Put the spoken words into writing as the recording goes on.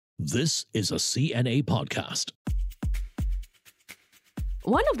This is a CNA podcast.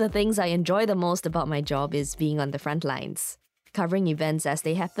 One of the things I enjoy the most about my job is being on the front lines, covering events as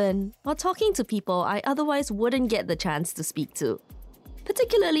they happen, or talking to people I otherwise wouldn't get the chance to speak to,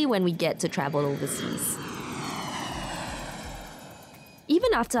 particularly when we get to travel overseas.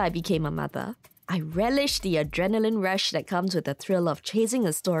 Even after I became a mother, I relished the adrenaline rush that comes with the thrill of chasing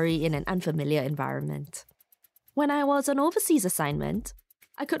a story in an unfamiliar environment. When I was on overseas assignment,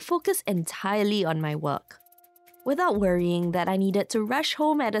 I could focus entirely on my work, without worrying that I needed to rush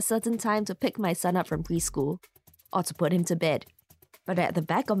home at a certain time to pick my son up from preschool or to put him to bed. But at the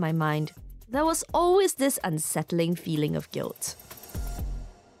back of my mind, there was always this unsettling feeling of guilt.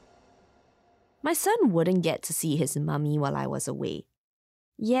 My son wouldn't get to see his mummy while I was away.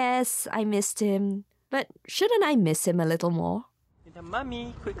 Yes, I missed him, but shouldn't I miss him a little more? The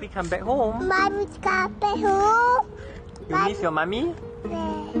mummy, quickly come back home. Mommy's come back home. You miss your mummy?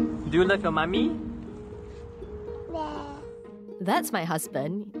 Yeah. Do you love your mummy? Yeah. That's my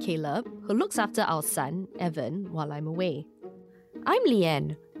husband, Caleb, who looks after our son, Evan, while I'm away. I'm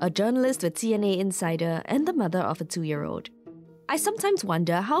Leanne, a journalist with TNA Insider and the mother of a 2-year-old. I sometimes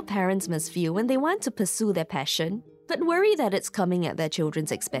wonder how parents must feel when they want to pursue their passion, but worry that it's coming at their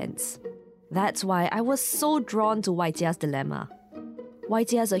children's expense. That's why I was so drawn to Waitia's dilemma.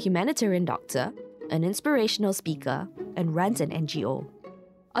 Waitia is a humanitarian doctor, an inspirational speaker, and runs an NGO.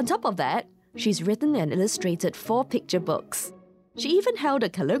 On top of that, she's written and illustrated 4 picture books. She even held a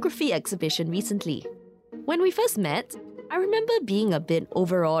calligraphy exhibition recently. When we first met, I remember being a bit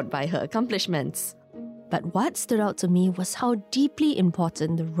overawed by her accomplishments. But what stood out to me was how deeply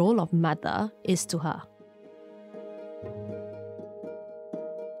important the role of mother is to her.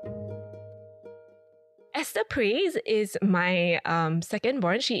 Esther Praise is my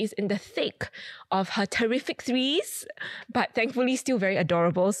second-born. She is in the thick of her terrific 3s, but thankfully still very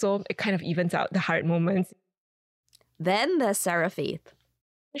adorable, so it kind of evens out the hard moments. Then there's Sarah Faith.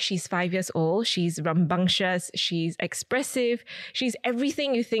 She's 5 years old, she's rambunctious, she's expressive, she's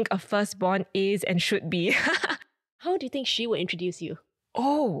everything you think a firstborn is and should be. How do you think she will introduce you?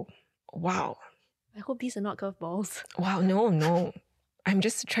 Oh, wow. I hope these are not curveballs. Wow, no. I'm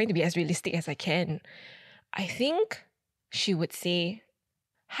just trying to be as realistic as I can. I think she would say,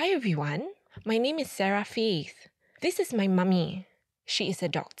 "Hi everyone, my name is Sarah Faith. This is my mummy. She is a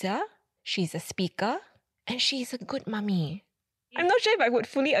doctor, she's a speaker, and she's a good mummy." I'm not sure if I would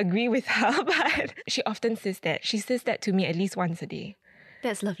fully agree with her, but she often says that. She says that to me at least once a day.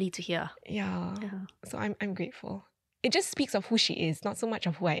 That's lovely to hear. Yeah. So I'm grateful. It just speaks of who she is, not so much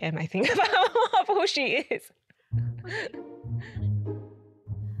of who I am, I think, but of who she is.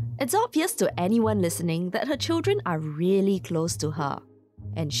 It's obvious to anyone listening that her children are really close to her,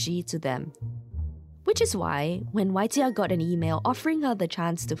 and she to them. Which is why, when Waitia got an email offering her the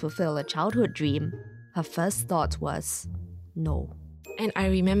chance to fulfill a childhood dream, her first thought was, no. And I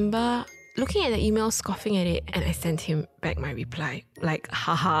remember looking at the email, scoffing at it, and I sent him back my reply. Like,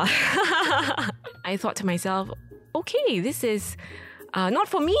 haha. I thought to myself, okay, this is not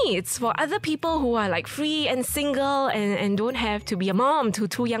for me. It's for other people who are like free and single and don't have to be a mom to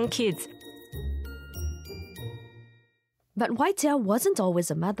 2 young kids. But Waitia wasn't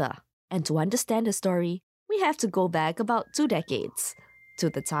always a mother. And to understand her story, we have to go back about 2 decades, to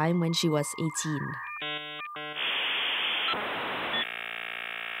the time when she was 18.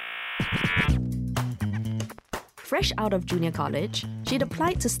 Fresh out of junior college, she'd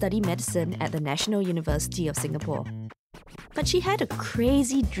applied to study medicine at the National University of Singapore. But she had a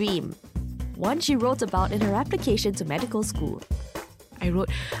crazy dream, one she wrote about in her application to medical school. I wrote,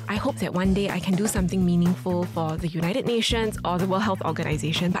 I hope that one day I can do something meaningful for the United Nations or the World Health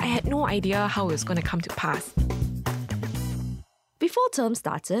Organization, but I had no idea how it was going to come to pass. Before term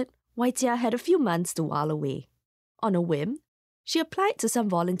started, Waitia had a few months to while away. On a whim, she applied to some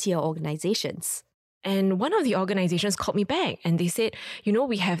volunteer organizations. And one of the organizations called me back and they said,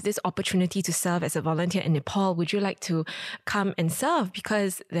 we have this opportunity to serve as a volunteer in Nepal. Would you like to come and serve?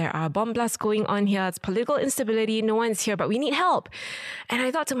 Because there are bomb blasts going on here. It's political instability. No one's here, but we need help. And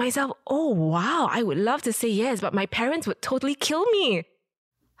I thought to myself, oh, wow, I would love to say yes, but my parents would totally kill me.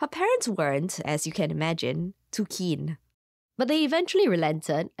 Her parents weren't, as you can imagine, too keen. But they eventually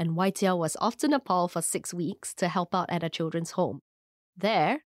relented and Waitia was off to Nepal for 6 weeks to help out at a children's home.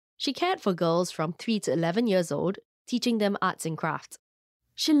 There, she cared for girls from 3 to 11 years old, teaching them arts and crafts.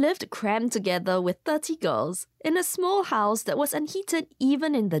 She lived crammed together with 30 girls in a small house that was unheated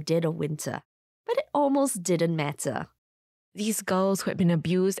even in the dead of winter. But it almost didn't matter. These girls who had been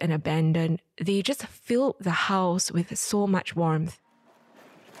abused and abandoned, they just filled the house with so much warmth.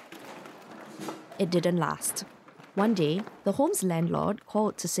 It didn't last. One day, the home's landlord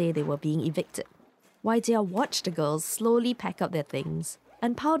called to say they were being evicted. Wai Jia watched the girls slowly pack up their things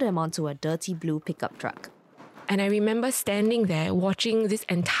and pile them onto a dirty blue pickup truck. And I remember standing there watching this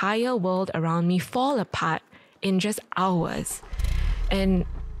entire world around me fall apart in just hours. And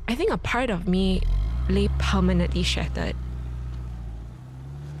I think a part of me lay permanently shattered.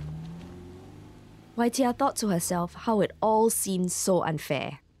 Wai Jia thought to herself how it all seemed so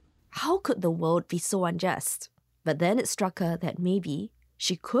unfair. How could the world be so unjust? But then it struck her that maybe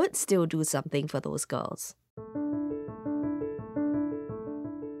she could still do something for those girls.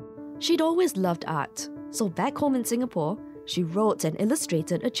 She'd always loved art, so back home in Singapore, she wrote and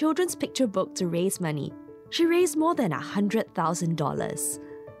illustrated a children's picture book to raise money. She raised more than $100,000,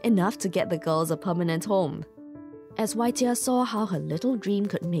 enough to get the girls a permanent home. As Wai Jia saw how her little dream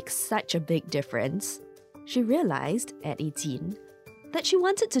could make such a big difference, she realized, at 18, that she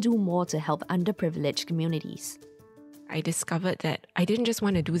wanted to do more to help underprivileged communities. I discovered that I didn't just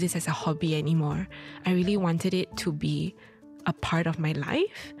want to do this as a hobby anymore. I really wanted it to be a part of my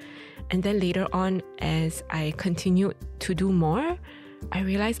life. And then later on, as I continued to do more, I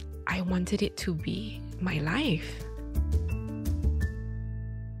realized I wanted it to be my life.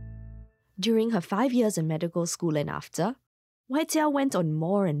 During her 5 years in medical school and after, Wai Jia went on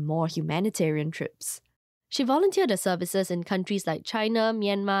more and more humanitarian trips. She volunteered her services in countries like China,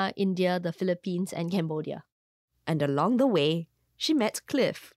 Myanmar, India, the Philippines, and Cambodia. And along the way, she met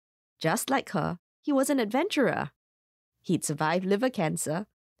Cliff. Just like her, he was an adventurer. He'd survived liver cancer,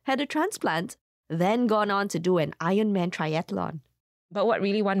 had a transplant, then gone on to do an Ironman triathlon. But what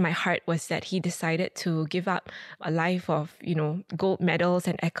really won my heart was that he decided to give up a life of, gold medals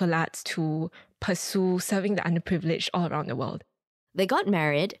and accolades to pursue serving the underprivileged all around the world. They got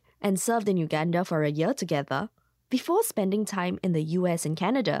married and served in Uganda for a year together before spending time in the US and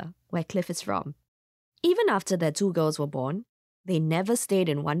Canada, where Cliff is from. Even after their 2 girls were born, they never stayed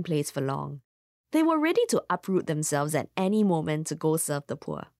in one place for long. They were ready to uproot themselves at any moment to go serve the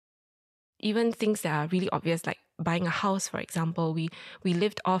poor. Even things that are really obvious, like buying a house, for example, we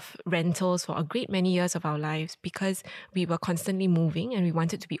lived off rentals for a great many years of our lives because we were constantly moving and we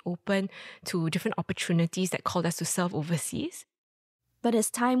wanted to be open to different opportunities that called us to serve overseas. But as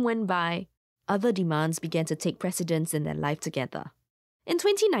time went by, other demands began to take precedence in their life together. In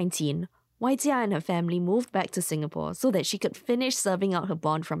 2019, Wai Jia and her family moved back to Singapore so that she could finish serving out her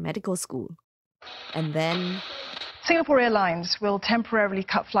bond from medical school. And then Singapore Airlines will temporarily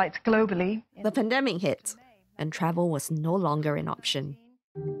cut flights globally. the pandemic hit, and travel was no longer an option.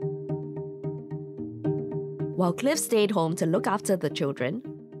 While Cliff stayed home to look after the children,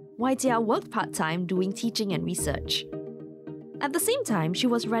 Wai Jia worked part-time doing teaching and research. At the same time, she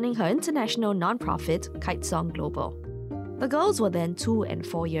was running her international non-profit, Kite Song Global. The girls were then 2 and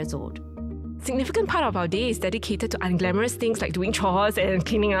 4 years old. Significant part of our day is dedicated to unglamorous things like doing chores and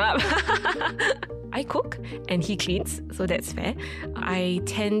cleaning up. I cook and he cleans, so that's fair. I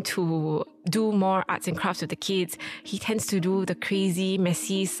tend to do more arts and crafts with the kids. He tends to do the crazy,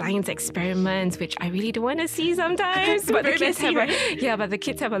 messy science experiments, which I really don't want to see sometimes. But the kids but the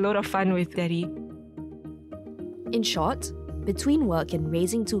kids have a lot of fun with Daddy. In short, between work and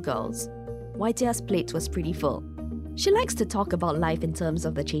raising 2 girls, Wai Jia's plate was pretty full. She likes to talk about life in terms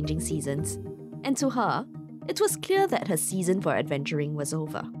of the changing seasons. And to her, it was clear that her season for adventuring was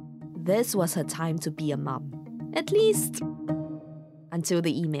over. This was her time to be a mum. At least, until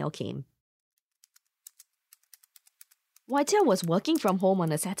the email came. Wai Jia was working from home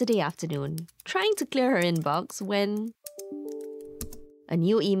on a Saturday afternoon, trying to clear her inbox when a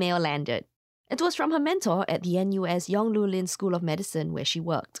new email landed. It was from her mentor at the NUS Yong Lu Lin School of Medicine where she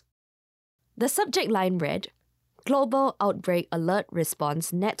worked. The subject line read, Global Outbreak Alert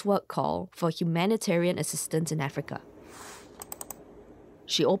Response Network Call for Humanitarian Assistance in Africa.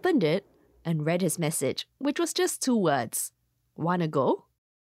 She opened it and read his message, which was just 2 words. Wanna go?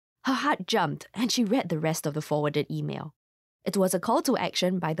 Her heart jumped and she read the rest of the forwarded email. It was a call to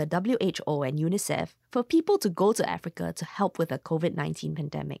action by the WHO and UNICEF for people to go to Africa to help with the COVID-19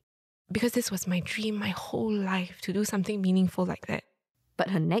 pandemic. Because this was my dream my whole life, to do something meaningful like that.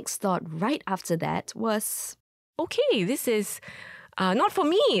 But her next thought right after that was, okay, this is not for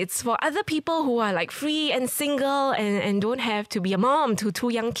me. It's for other people who are like free and single and don't have to be a mom to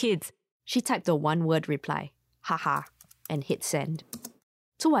 2 young kids. She typed a 1-word reply, haha, and hit send.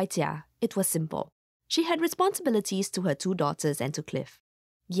 To Wai Jia, it was simple. She had responsibilities to her 2 daughters and to Cliff.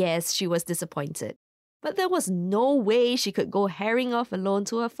 Yes, she was disappointed, but there was no way she could go herring off alone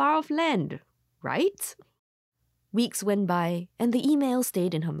to a far-off land, right? Weeks went by and the email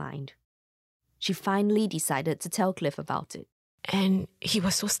stayed in her mind. She finally decided to tell Cliff about it. And he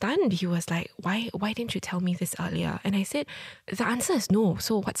was so stunned. He was like, why didn't you tell me this earlier? And I said, the answer is no.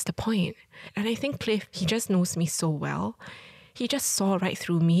 So what's the point? And I think Cliff, he just knows me so well. He just saw right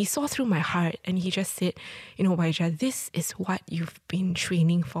through me. He saw through my heart. And he just said, you know, Waija, this is what you've been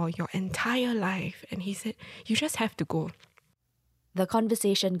training for your entire life. And he said, you just have to go. The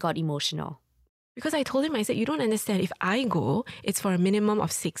conversation got emotional. Because I told him, I said, you don't understand. If I go, it's for a minimum of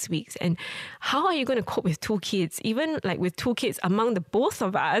 6 weeks. And how are you going to cope with 2 kids? Even like with 2 kids among the both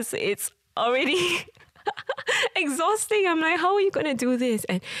of us, it's already exhausting. I'm like, how are you going to do this?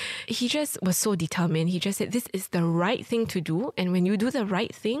 And he just was so determined. He just said, this is the right thing to do. And when you do the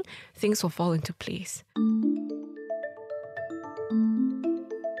right thing, things will fall into place.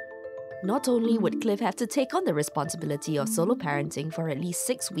 Not only would Cliff have to take on the responsibility of solo parenting for at least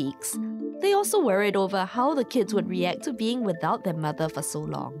 6 weeks, they also worried over how the kids would react to being without their mother for so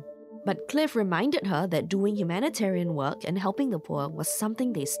long. But Cliff reminded her that doing humanitarian work and helping the poor was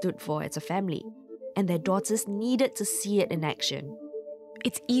something they stood for as a family, and their daughters needed to see it in action.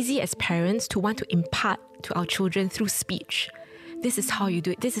 It's easy as parents to want to impart to our children through speech. This is how you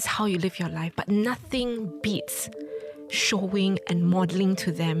do it, this is how you live your life, but nothing beats showing and modeling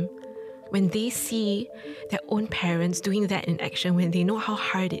to them when they see their own parents doing that in action, when they know how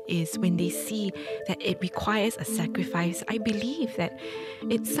hard it is, when they see that it requires a sacrifice. I believe that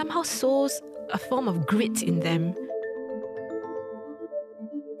it somehow sows a form of grit in them.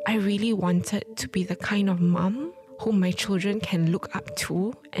 I really wanted to be the kind of mom whom my children can look up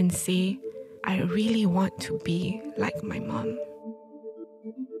to and say, I really want to be like my mom.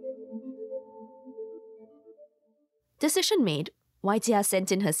 Decision made, Waitia sent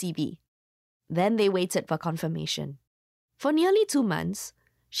in her CV. Then they waited for confirmation. For nearly 2 months,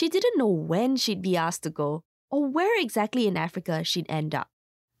 she didn't know when she'd be asked to go or where exactly in Africa she'd end up.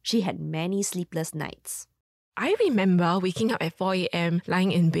 She had many sleepless nights. I remember waking up at 4 a.m.,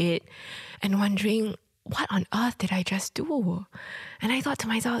 lying in bed and wondering, what on earth did I just do? And I thought to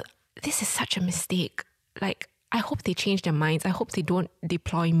myself, this is such a mistake. Like, I hope they change their minds. I hope they don't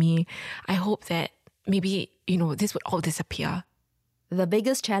deploy me. I hope that maybe, this would all disappear. The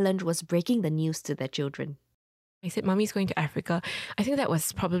biggest challenge was breaking the news to their children. I said, Mommy's going to Africa. I think that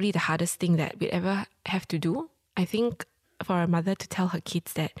was probably the hardest thing that we'd ever have to do. I think for a mother to tell her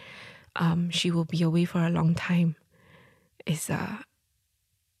kids that she will be away for a long time is a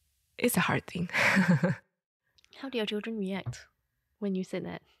hard thing. How did your children react when you said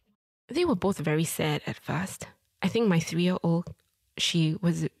that? They were both very sad at first. I think my 3-year-old, she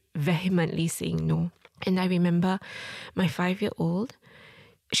was vehemently saying no. And I remember my 5-year-old,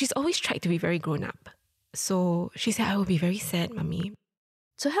 she's always tried to be very grown up. So she said, I will be very sad, Mummy.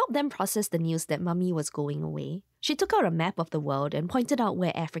 To help them process the news that Mummy was going away, she took out a map of the world and pointed out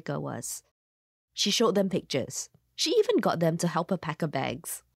where Africa was. She showed them pictures. She even got them to help her pack her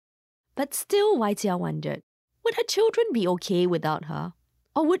bags. But still, Waitia wondered, would her children be okay without her?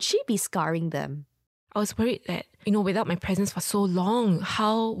 Or would she be scarring them? I was worried that, without my presence for so long,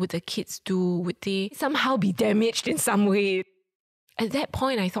 how would the kids do? Would they somehow be damaged in some way? At that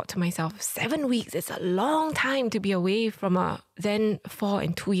point, I thought to myself, 7 weeks is a long time to be away from a then 4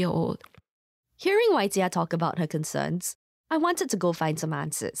 and 2-year-old. Hearing Waitia talk about her concerns, I wanted to go find some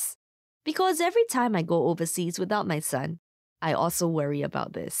answers. Because every time I go overseas without my son, I also worry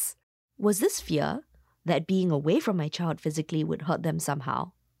about this. Was this fear that being away from my child physically would hurt them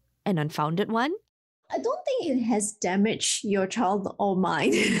somehow an unfounded one? I don't think it has damaged your child or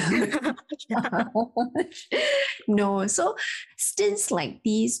mine. No, so stints like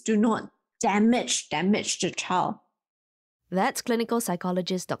these do not damage the child. That's clinical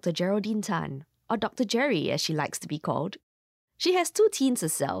psychologist Dr. Geraldine Tan, or Dr. Jerry as she likes to be called. She has 2 teens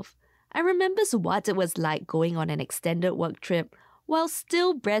herself and remembers what it was like going on an extended work trip while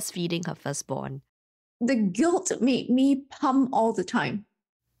still breastfeeding her firstborn. The guilt made me pump all the time.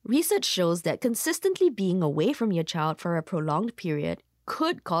 Research shows that consistently being away from your child for a prolonged period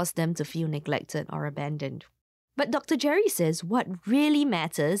could cause them to feel neglected or abandoned. But Dr. Jerry says what really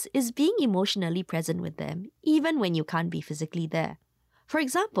matters is being emotionally present with them, even when you can't be physically there. For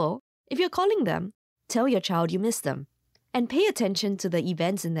example, if you're calling them, tell your child you miss them, and pay attention to the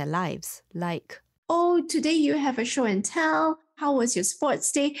events in their lives, like, oh, today you have a show and tell, how was your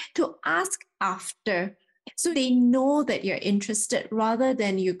sports day? To ask after. So they know that you're interested rather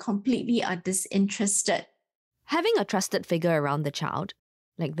than you completely are disinterested. Having a trusted figure around the child,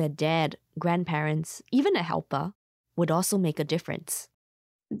 like their dad, grandparents, even a helper, would also make a difference.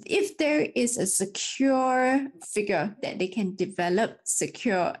 if there is a secure figure that they can develop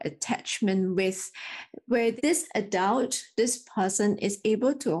secure attachment with, where this adult, this person is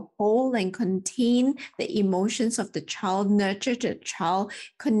able to hold and contain the emotions of the child, nurture the child,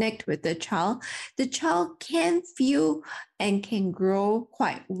 connect with the child can feel and can grow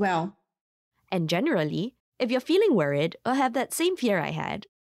quite well. And generally, if you're feeling worried or have that same fear I had,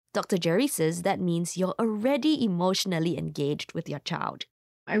 Dr. Jerry says that means you're already emotionally engaged with your child.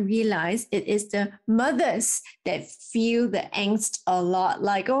 I realize it is the mothers that feel the angst a lot,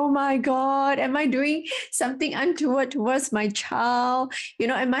 like, oh my God, am I doing something untoward towards my child?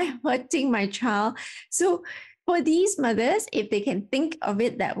 Am I hurting my child? So for these mothers, if they can think of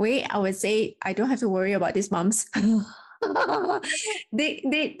it that way, I would say, I don't have to worry about these moms.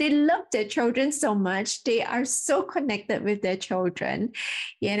 They love their children so much. They are so connected with their children,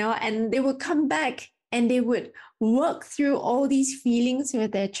 and they would come back and they would work through all these feelings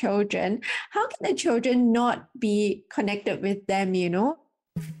with their children. How can the children not be connected with them,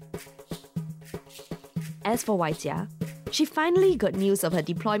 As for Waitia, she finally got news of her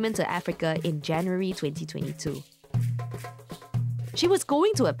deployment to Africa in January 2022. She was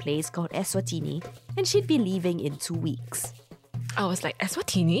going to a place called Eswatini, and she'd be leaving in 2 weeks. I was like,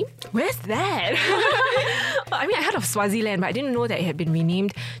 Eswatini? Where's that? I mean, I heard of Swaziland, but I didn't know that it had been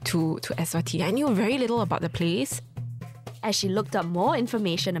renamed to Eswatini. I knew very little about the place. As she looked up more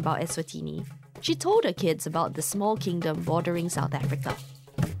information about Eswatini, she told her kids about the small kingdom bordering South Africa.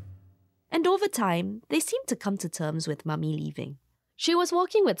 And over time, they seemed to come to terms with Mummy leaving. She was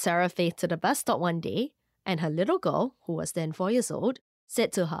walking with Sarah Faith to the bus stop one day, and her little girl, who was then 4 years old,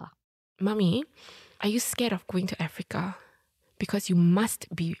 said to her, Mummy, are you scared of going to Africa? Because you must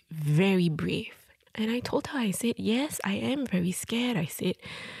be very brave. And I told her, I said, yes, I am very scared. I said,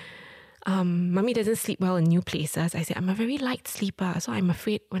 Mummy doesn't sleep well in new places. I said, I'm a very light sleeper, so I'm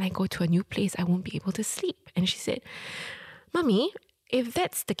afraid when I go to a new place, I won't be able to sleep. And she said, Mummy, if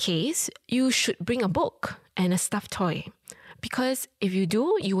that's the case, you should bring a book and a stuffed toy. Because if you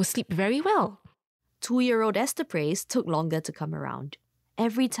do, you will sleep very well. 2-year-old Esther Praise took longer to come around.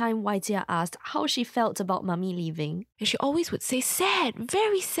 Every time Waitia asked how she felt about Mummy leaving, and she always would say, sad,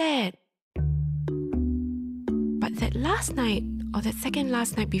 very sad. But that last night, or that second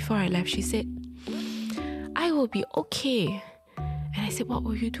last night before I left, she said, I will be okay. And I said, what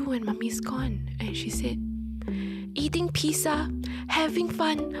will you do when Mummy's gone? And she said, eating pizza, having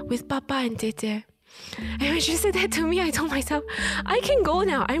fun with Papa and Tete. And when she said that to me, I told myself, I can go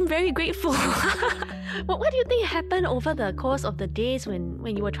now. I'm very grateful. But what do you think happened over the course of the days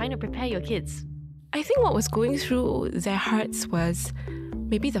when you were trying to prepare your kids? I think what was going through their hearts was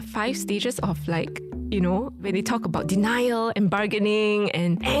maybe the 5 stages of when they talk about denial and bargaining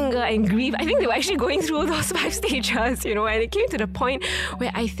and anger and grief. I think they were actually going through those 5 stages, and it came to the point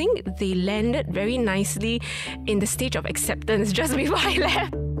where I think they landed very nicely in the stage of acceptance just before I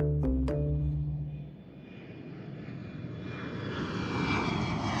left.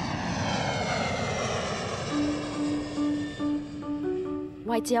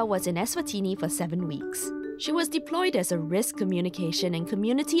 Waitia was in Eswatini for 7 weeks. She was deployed as a risk communication and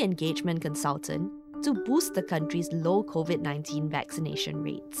community engagement consultant to boost the country's low COVID-19 vaccination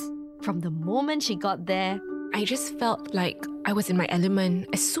rates. From the moment she got there, I just felt like I was in my element.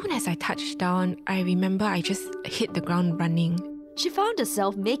 As soon as I touched down, I remember I just hit the ground running. She found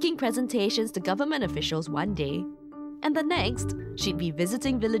herself making presentations to government officials one day, and the next, she'd be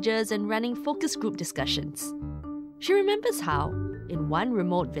visiting villages and running focus group discussions. She remembers how, in one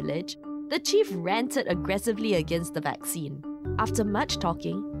remote village, the chief ranted aggressively against the vaccine. After much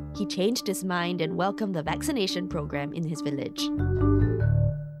talking, he changed his mind and welcomed the vaccination program in his village. And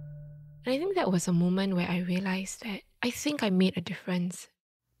I think that was a moment where I realized that I think I made a difference.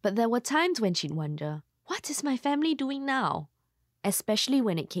 But there were times when she'd wonder, what is my family doing now? Especially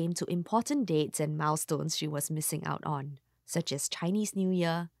when it came to important dates and milestones she was missing out on, such as Chinese New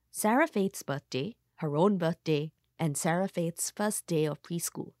Year, Sarah Faith's birthday, her own birthday, and Sarah Faith's first day of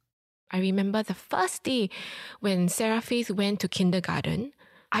preschool. I remember the first day when Sarah Faith went to kindergarten,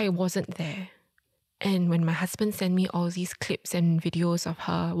 I wasn't there. And when my husband sent me all these clips and videos of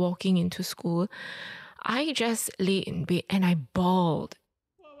her walking into school, I just lay in bed and I bawled.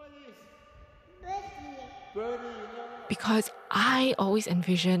 Because I always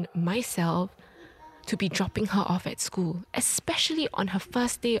envisioned myself to be dropping her off at school, especially on her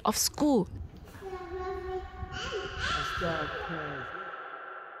first day of school.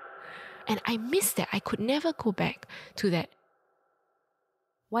 And I missed that. I could never go back to that.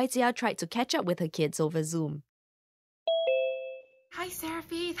 Waitia tried to catch up with her kids over Zoom. Hi, Sarah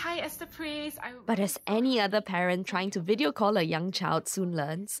Faith. Hi, Esther Praise. But as any other parent trying to video call a young child soon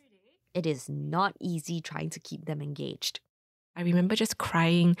learns, it is not easy trying to keep them engaged. I remember just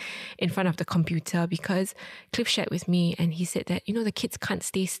crying in front of the computer because Cliff shared with me and he said that, the kids can't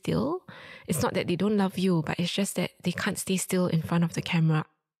stay still. It's not that they don't love you, but it's just that they can't stay still in front of the camera.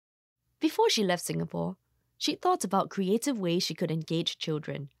 Before she left Singapore, she thought about creative ways she could engage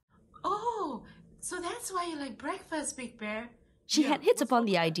children. Oh, so that's why you like breakfast, Big Bear. She had hit upon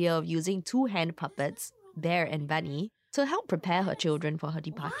the idea of using two hand puppets, Bear and Bunny, to help prepare her children for her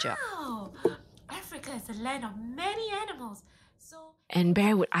departure. Wow! Africa is a land of many animals. And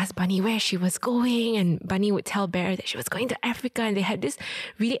Bear would ask Bunny where she was going, and Bunny would tell Bear that she was going to Africa, and they had this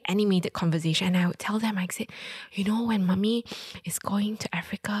really animated conversation. And I would tell them, I'd say, when Mummy is going to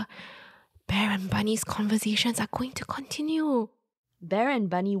Africa, Bear and Bunny's conversations are going to continue. Bear and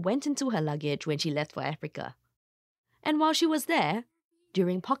Bunny went into her luggage when she left for Africa. And while she was there,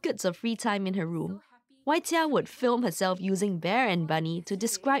 during pockets of free time in her room, Waitia would film herself using Bear and Bunny to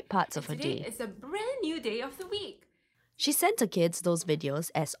describe parts of her day. It's a brand new day of the week. She sent her kids those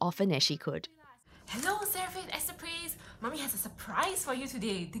videos as often as she could. Hello, Sarah Faith, Esther Praise. Mommy has a surprise for you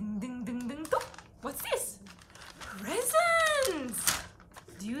today. Ding, ding, ding, ding, dong. What's this? Presents!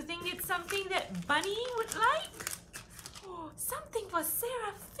 Do you think it's something that Bunny would like? Oh, something for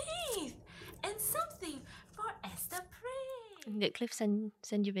Sarah Faith and something for Esther Praise. Did Cliff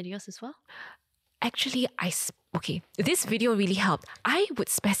send you videos as well? Actually, this video really helped. I would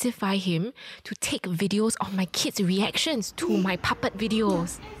specify him to take videos of my kids' reactions to my puppet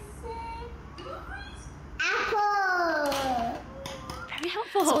videos. Apple. Very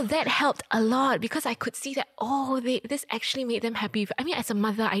helpful. So that helped a lot because I could see that, this actually made them happy. I mean, as a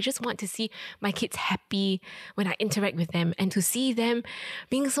mother, I just want to see my kids happy when I interact with them and to see them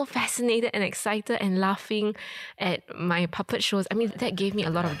being so fascinated and excited and laughing at my puppet shows. I mean, that gave me a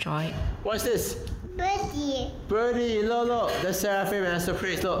lot of joy. What's this? Birdie. Birdie, look. That's Sarah Faith and Esther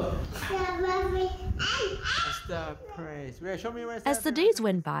Praise, look. Strawberry. Esther Praise. Wait, show me where's As the days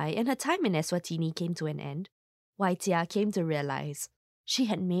went by and her time in Eswatini came to an end, Waitia came to realize she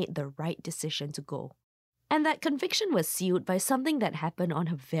had made the right decision to go. And that conviction was sealed by something that happened on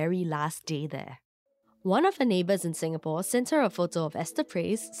her very last day there. One of her neighbours in Singapore sent her a photo of Esther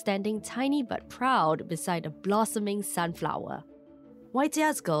Praise standing tiny but proud beside a blossoming sunflower.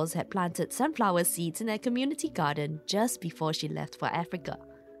 Waitia's girls had planted sunflower seeds in their community garden just before she left for Africa.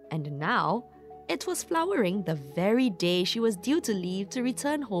 And now, it was flowering the very day she was due to leave to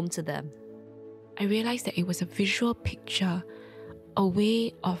return home to them. I realized that it was a visual picture, a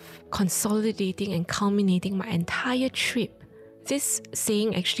way of consolidating and culminating my entire trip. This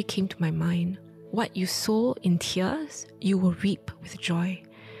saying actually came to my mind. What you sow in tears, you will reap with joy.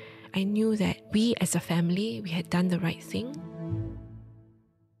 I knew that we as a family, we had done the right thing.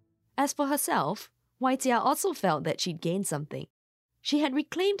 As for herself, Waitia also felt that she'd gained something. She had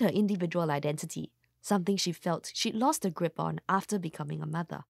reclaimed her individual identity, something she felt she'd lost a grip on after becoming a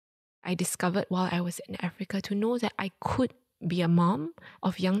mother. I discovered while I was in Africa to know that I could be a mom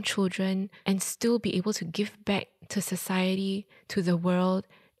of young children and still be able to give back to society, to the world,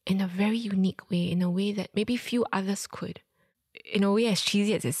 in a very unique way, in a way that maybe few others could. In a way, as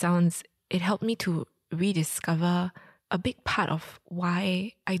cheesy as it sounds, it helped me to rediscover a big part of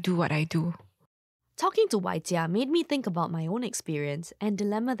why I do what I do. Talking to Waitia made me think about my own experience and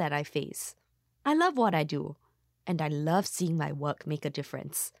dilemma that I face. I love what I do, and I love seeing my work make a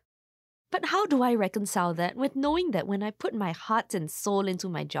difference. But how do I reconcile that with knowing that when I put my heart and soul into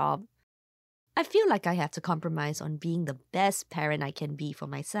my job, I feel like I have to compromise on being the best parent I can be for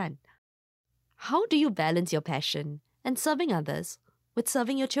my son? How do you balance your passion and serving others with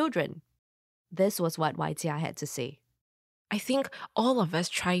serving your children? This was what Waitia had to say. I think all of us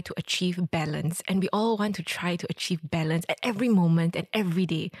try to achieve balance, and we all want to try to achieve balance at every moment and every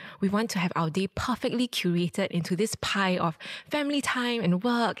day. We want to have our day perfectly curated into this pie of family time and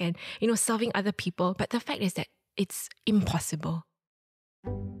work and, serving other people. But the fact is that it's impossible.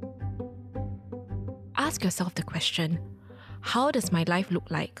 Ask yourself the question, how does my life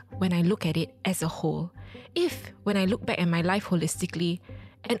look like when I look at it as a whole? If, when I look back at my life holistically,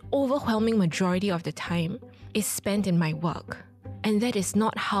 an overwhelming majority of the time is spent in my work, and that is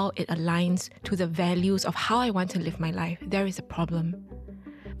not how it aligns to the values of how I want to live my life, there is a problem.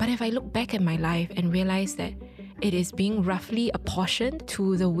 But if I look back at my life and realize that it is being roughly apportioned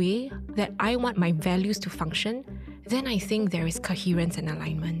to the way that I want my values to function, then I think there is coherence and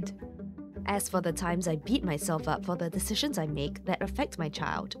alignment. As for the times I beat myself up for the decisions I make that affect my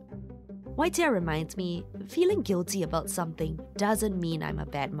child, Waitia reminds me, feeling guilty about something doesn't mean I'm a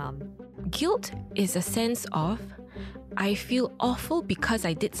bad mom. Guilt is a sense of, I feel awful because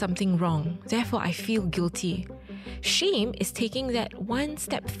I did something wrong. Therefore, I feel guilty. Shame is taking that one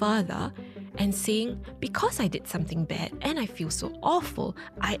step further and saying, because I did something bad and I feel so awful,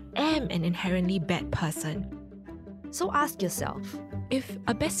 I am an inherently bad person. So ask yourself, If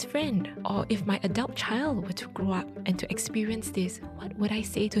a best friend or if my adult child were to grow up and to experience this, what would I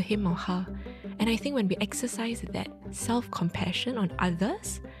say to him or her? And I think when we exercise that self-compassion on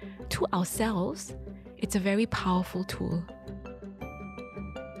others, to ourselves, it's a very powerful tool.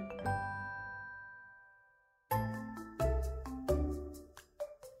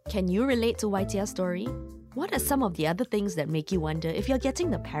 can you relate to Waitia's story? What are some of the other things that make you wonder if you're getting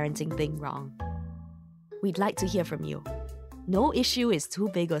the parenting thing wrong? We'd like to hear from you. No issue is too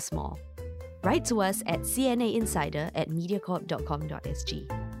big or small. Write to us at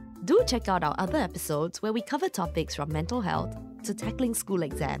cnainsider@mediacorp.com.sg. Do check out our other episodes where we cover topics from mental health to tackling school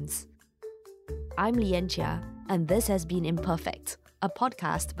exams. I'm Lian Chia, and this has been Imperfect, a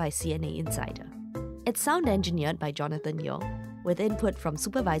podcast by CNA Insider. It's sound engineered by Jonathan Yeoh, with input from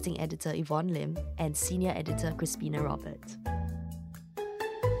supervising editor Yvonne Lim and senior editor Crispina Roberts.